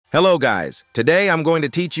Hello guys, today I'm going to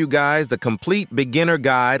teach you guys the complete beginner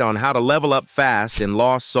guide on how to level up fast in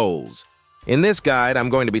Lost Souls. In this guide, I'm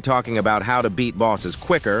going to be talking about how to beat bosses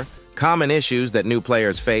quicker, common issues that new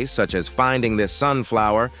players face such as finding this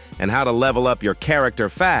sunflower, and how to level up your character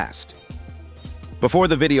fast. Before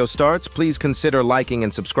the video starts, please consider liking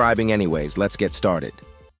and subscribing anyways. Let's get started.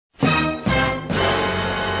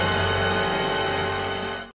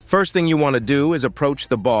 First thing you want to do is approach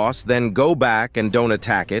the boss, then go back and don't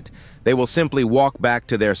attack it. They will simply walk back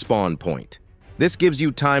to their spawn point. This gives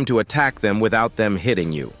you time to attack them without them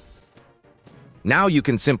hitting you. Now you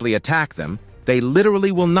can simply attack them. They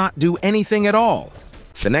literally will not do anything at all.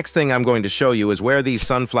 The next thing I'm going to show you is where these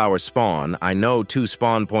sunflowers spawn. I know 2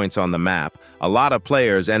 spawn points on the map. A lot of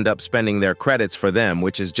players end up spending their credits for them,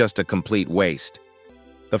 which is just a complete waste.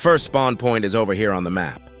 The first spawn point is over here on the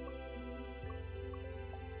map.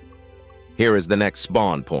 Here is the next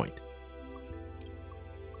spawn point.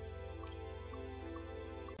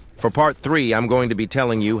 For part 3, I'm going to be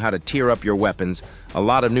telling you how to tier up your weapons. A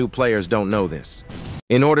lot of new players don't know this.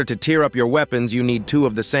 In order to tier up your weapons, you need 2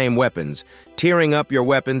 of the same weapons. Tiering up your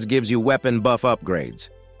weapons gives you weapon buff upgrades.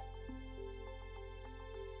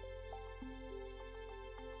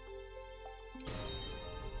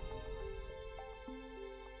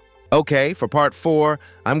 Okay, for part 4,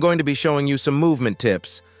 I'm going to be showing you some movement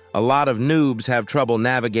tips. A lot of noobs have trouble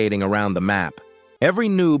navigating around the map. Every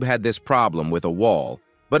noob had this problem with a wall,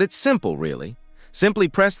 but it's simple, really. Simply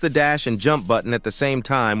press the dash and jump button at the same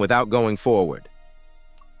time without going forward.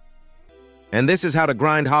 And this is how to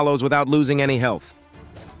grind hollows without losing any health.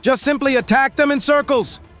 Just simply attack them in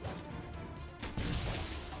circles!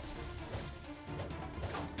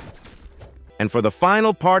 And for the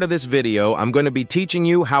final part of this video, I'm going to be teaching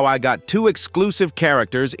you how I got 2 exclusive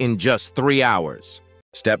characters in just 3 hours.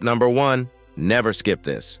 Step number 1, never skip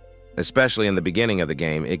this. Especially in the beginning of the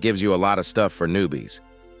game, it gives you a lot of stuff for newbies.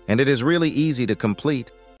 And it is really easy to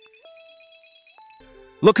complete.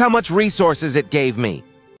 Look how much resources it gave me.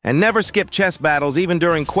 And never skip chess battles even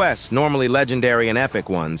during quests, normally legendary and epic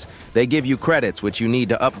ones. They give you credits which you need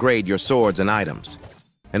to upgrade your swords and items.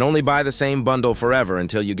 And only buy the same bundle forever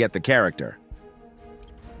until you get the character.